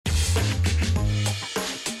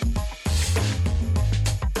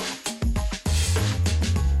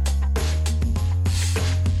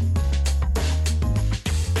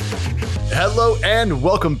Hello and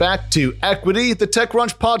welcome back to Equity, the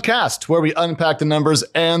TechCrunch podcast, where we unpack the numbers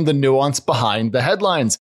and the nuance behind the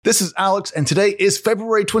headlines. This is Alex, and today is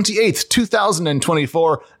February 28th,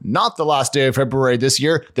 2024, not the last day of February this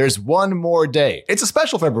year. There's one more day. It's a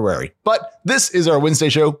special February, but this is our Wednesday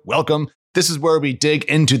show. Welcome. This is where we dig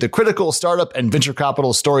into the critical startup and venture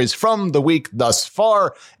capital stories from the week thus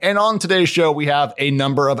far. And on today's show, we have a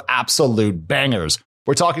number of absolute bangers.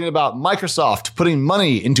 We're talking about Microsoft putting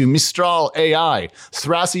money into Mistral AI,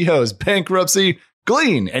 Thrasio's bankruptcy,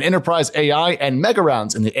 Glean and Enterprise AI, and mega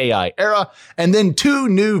rounds in the AI era, and then two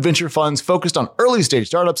new venture funds focused on early stage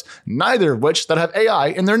startups, neither of which that have AI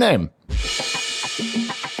in their name.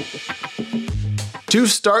 To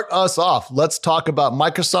start us off, let's talk about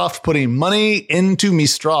Microsoft putting money into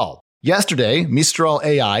Mistral. Yesterday, Mistral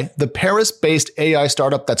AI, the Paris-based AI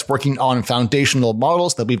startup that's working on foundational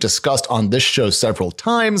models that we've discussed on this show several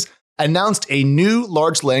times, announced a new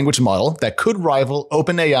large language model that could rival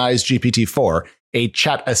OpenAI's GPT-4, a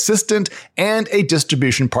chat assistant, and a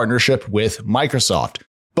distribution partnership with Microsoft.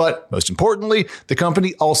 But most importantly, the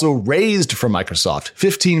company also raised from Microsoft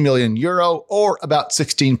 15 million euro, or about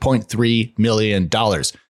 $16.3 million.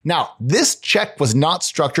 Now, this check was not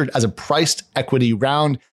structured as a priced equity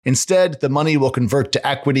round. Instead, the money will convert to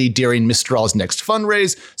equity during Mistral's next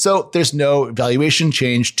fundraise, so there's no valuation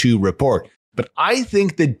change to report. But I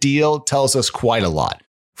think the deal tells us quite a lot.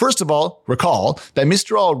 First of all, recall that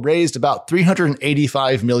Mistral raised about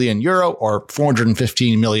 385 million euro, or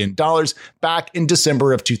 $415 million, back in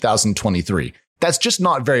December of 2023. That's just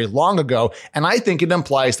not very long ago, and I think it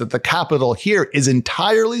implies that the capital here is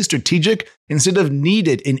entirely strategic instead of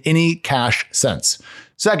needed in any cash sense.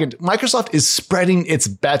 Second, Microsoft is spreading its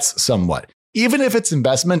bets somewhat. Even if its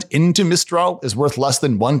investment into Mistral is worth less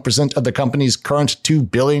than 1% of the company's current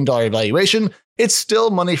 $2 billion valuation, it's still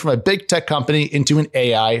money from a big tech company into an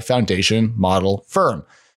AI foundation model firm.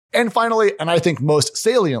 And finally, and I think most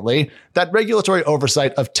saliently, that regulatory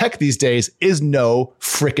oversight of tech these days is no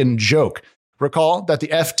frickin' joke. Recall that the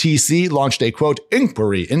FTC launched a, quote,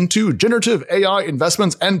 inquiry into generative AI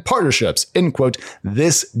investments and partnerships, end quote,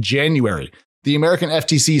 this January. The American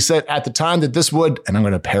FTC said at the time that this would, and I'm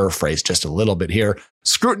going to paraphrase just a little bit here,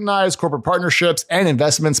 scrutinize corporate partnerships and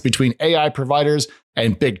investments between AI providers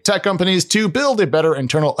and big tech companies to build a better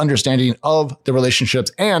internal understanding of the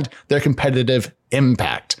relationships and their competitive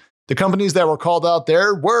impact. The companies that were called out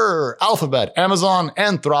there were Alphabet, Amazon,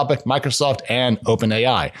 Anthropic, Microsoft, and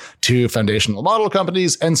OpenAI, two foundational model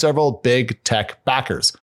companies and several big tech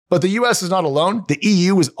backers. But the US is not alone. The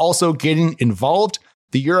EU is also getting involved.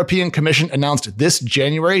 The European Commission announced this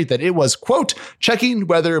January that it was, quote, checking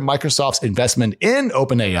whether Microsoft's investment in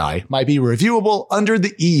OpenAI might be reviewable under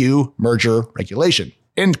the EU merger regulation,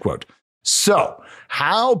 end quote. So,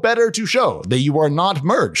 how better to show that you are not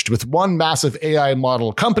merged with one massive AI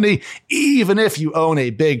model company, even if you own a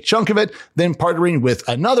big chunk of it, than partnering with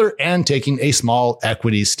another and taking a small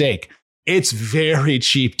equity stake? It's very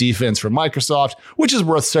cheap defense for Microsoft, which is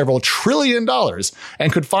worth several $1 trillion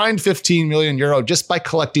and could find 15 million euro just by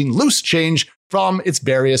collecting loose change from its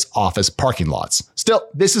various office parking lots. Still,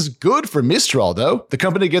 this is good for Mistral, though. The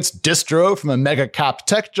company gets distro from a mega cap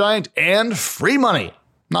tech giant and free money.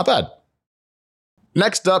 Not bad.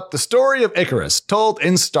 Next up, the story of Icarus, told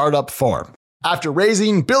in startup form. After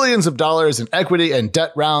raising billions of dollars in equity and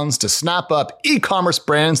debt rounds to snap up e-commerce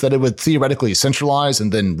brands that it would theoretically centralize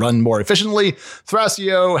and then run more efficiently,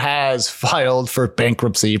 Thrasio has filed for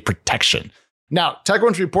bankruptcy protection. Now,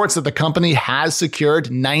 TechCrunch reports that the company has secured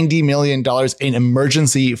 $90 million in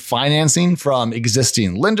emergency financing from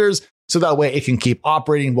existing lenders, so that way it can keep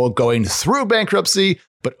operating while going through bankruptcy.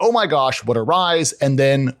 But oh my gosh, what a rise, and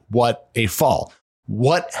then what a fall.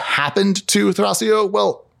 What happened to Thrasio?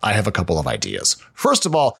 Well, I have a couple of ideas. First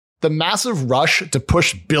of all, the massive rush to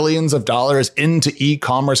push billions of dollars into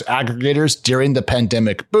e-commerce aggregators during the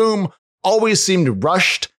pandemic boom always seemed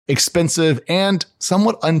rushed, expensive, and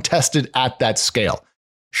somewhat untested at that scale.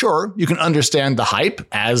 Sure, you can understand the hype,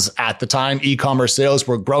 as at the time e-commerce sales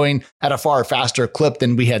were growing at a far faster clip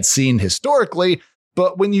than we had seen historically,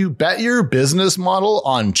 but when you bet your business model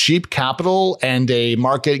on cheap capital and a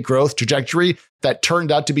market growth trajectory that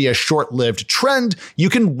turned out to be a short-lived trend, you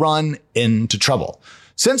can run into trouble.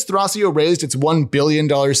 Since Thrasio raised its $1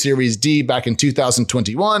 billion Series D back in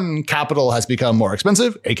 2021, capital has become more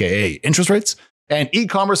expensive, aka interest rates, and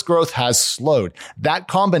e-commerce growth has slowed. That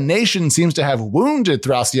combination seems to have wounded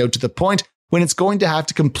Thrasio to the point when it's going to have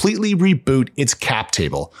to completely reboot its cap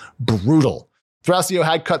table. Brutal. Thrasio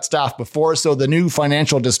had cut staff before, so the new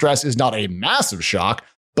financial distress is not a massive shock,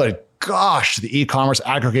 but gosh, the e-commerce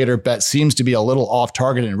aggregator bet seems to be a little off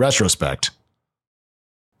target in retrospect.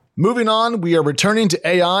 Moving on, we are returning to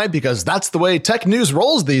AI because that's the way tech news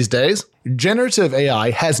rolls these days. Generative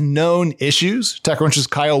AI has known issues, TechCrunch's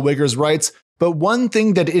Kyle Wiggers writes, but one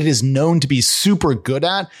thing that it is known to be super good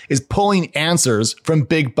at is pulling answers from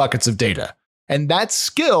big buckets of data. And that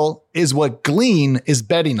skill is what Glean is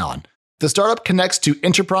betting on. The startup connects to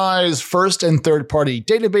enterprise, first and third-party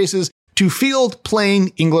databases to field plain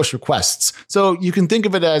English requests. So you can think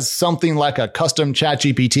of it as something like a custom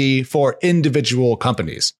ChatGPT for individual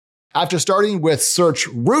companies. After starting with search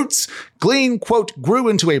roots, Glean, quote, grew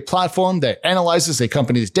into a platform that analyzes a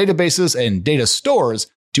company's databases and data stores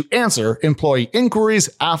to answer employee inquiries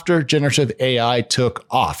after generative AI took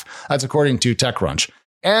off. That's according to TechCrunch.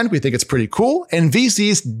 And we think it's pretty cool, and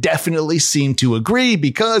VCs definitely seem to agree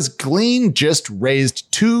because Glean just raised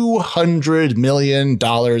 $200 million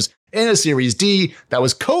in a Series D that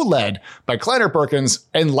was co-led by Kleiner Perkins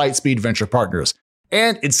and Lightspeed Venture Partners.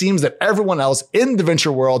 And it seems that everyone else in the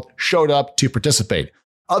venture world showed up to participate.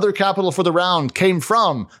 Other capital for the round came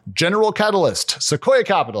from General Catalyst, Sequoia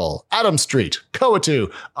Capital, Adams Street, Coatue,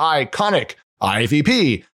 Iconic,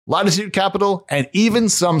 IVP, Latitude Capital, and even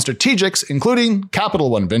some strategics, including Capital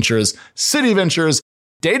One Ventures, City Ventures,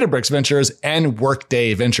 Databricks Ventures, and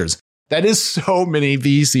Workday Ventures. That is so many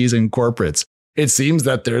VCs and corporates. It seems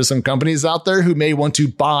that there are some companies out there who may want to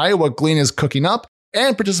buy what Glean is cooking up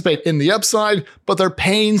and participate in the upside, but they're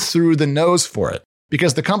paying through the nose for it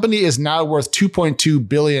because the company is now worth $2.2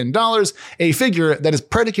 billion, a figure that is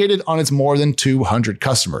predicated on its more than 200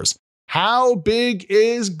 customers. How big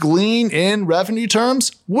is Glean in revenue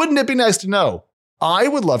terms? Wouldn't it be nice to know? I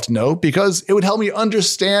would love to know because it would help me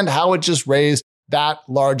understand how it just raised that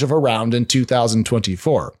large of a round in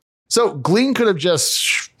 2024. So Glean could have just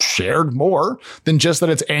shared more than just that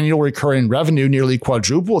its annual recurring revenue nearly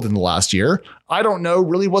quadrupled in the last year. I don't know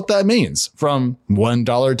really what that means. From $1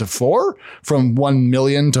 to $4? From $1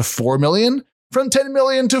 million to $4 million? From $10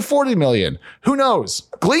 million to $40 million? Who knows?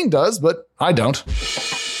 Glean does, but I don't.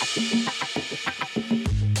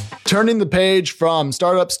 Turning the page from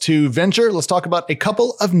startups to venture, let's talk about a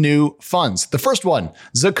couple of new funds. The first one,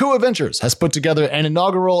 Zakua Ventures, has put together an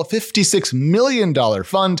inaugural $56 million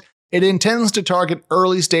fund. It intends to target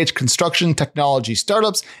early-stage construction technology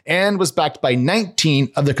startups and was backed by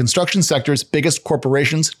 19 of the construction sector's biggest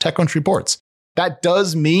corporations, TechCrunch reports. That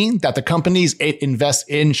does mean that the companies it invests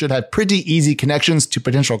in should have pretty easy connections to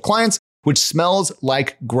potential clients, which smells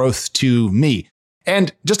like growth to me.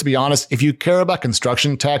 And just to be honest, if you care about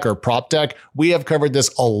construction tech or prop tech, we have covered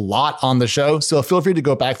this a lot on the show, so feel free to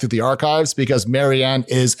go back through the archives because Marianne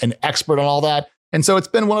is an expert on all that. And so it's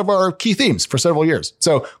been one of our key themes for several years.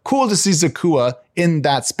 So cool to see Zakua in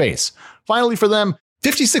that space. Finally, for them,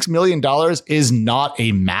 $56 million is not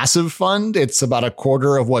a massive fund. It's about a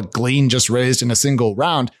quarter of what Glean just raised in a single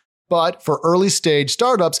round. But for early stage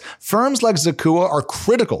startups, firms like Zakua are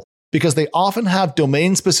critical because they often have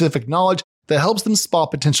domain-specific knowledge that helps them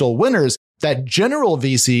spot potential winners that general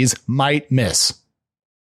VCs might miss.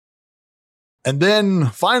 And then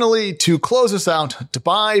finally, to close us out,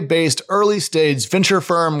 Dubai-based early-stage venture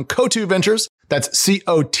firm Coatue Ventures, that's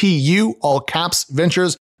COTU, all caps,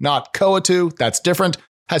 Ventures, not Coatue, that's different,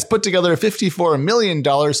 has put together $54 million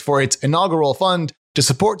for its inaugural fund to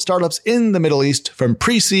support startups in the Middle East from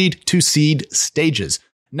pre-seed to seed stages.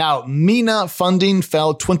 Now, MENA funding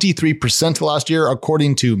fell 23% last year,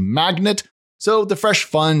 according to Magnet. So the fresh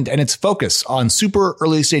fund and its focus on super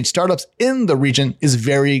early stage startups in the region is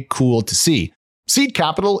very cool to see. Seed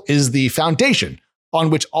capital is the foundation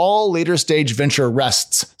on which all later stage venture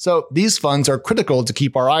rests. So these funds are critical to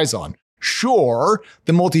keep our eyes on. Sure,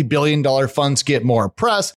 the multi-billion dollar funds get more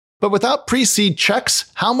press, but without pre-seed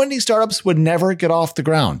checks, how many startups would never get off the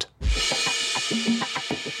ground?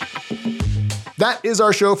 That is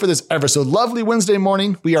our show for this ever so lovely Wednesday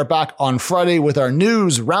morning. We are back on Friday with our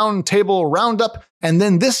news roundtable roundup. And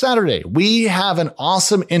then this Saturday, we have an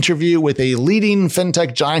awesome interview with a leading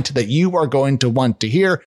fintech giant that you are going to want to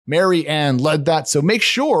hear. Marianne led that. So make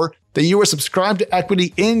sure that you are subscribed to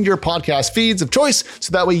Equity in your podcast feeds of choice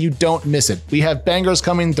so that way you don't miss it. We have bangers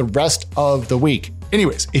coming the rest of the week.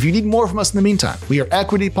 Anyways, if you need more from us in the meantime, we are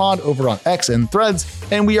Equity Pod over on X and Threads,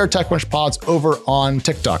 and we are TechCrunch Pods over on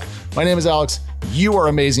TikTok. My name is Alex. You are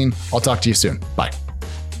amazing. I'll talk to you soon. Bye.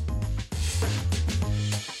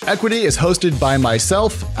 Equity is hosted by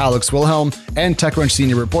myself, Alex Wilhelm, and TechCrunch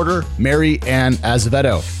senior reporter, Mary Ann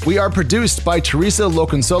Azevedo. We are produced by Teresa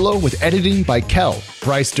Loconsolo with editing by Kel.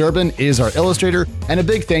 Bryce Durbin is our illustrator, and a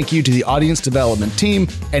big thank you to the audience development team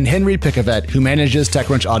and Henry Picavet, who manages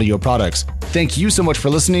TechCrunch audio products. Thank you so much for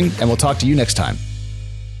listening, and we'll talk to you next time.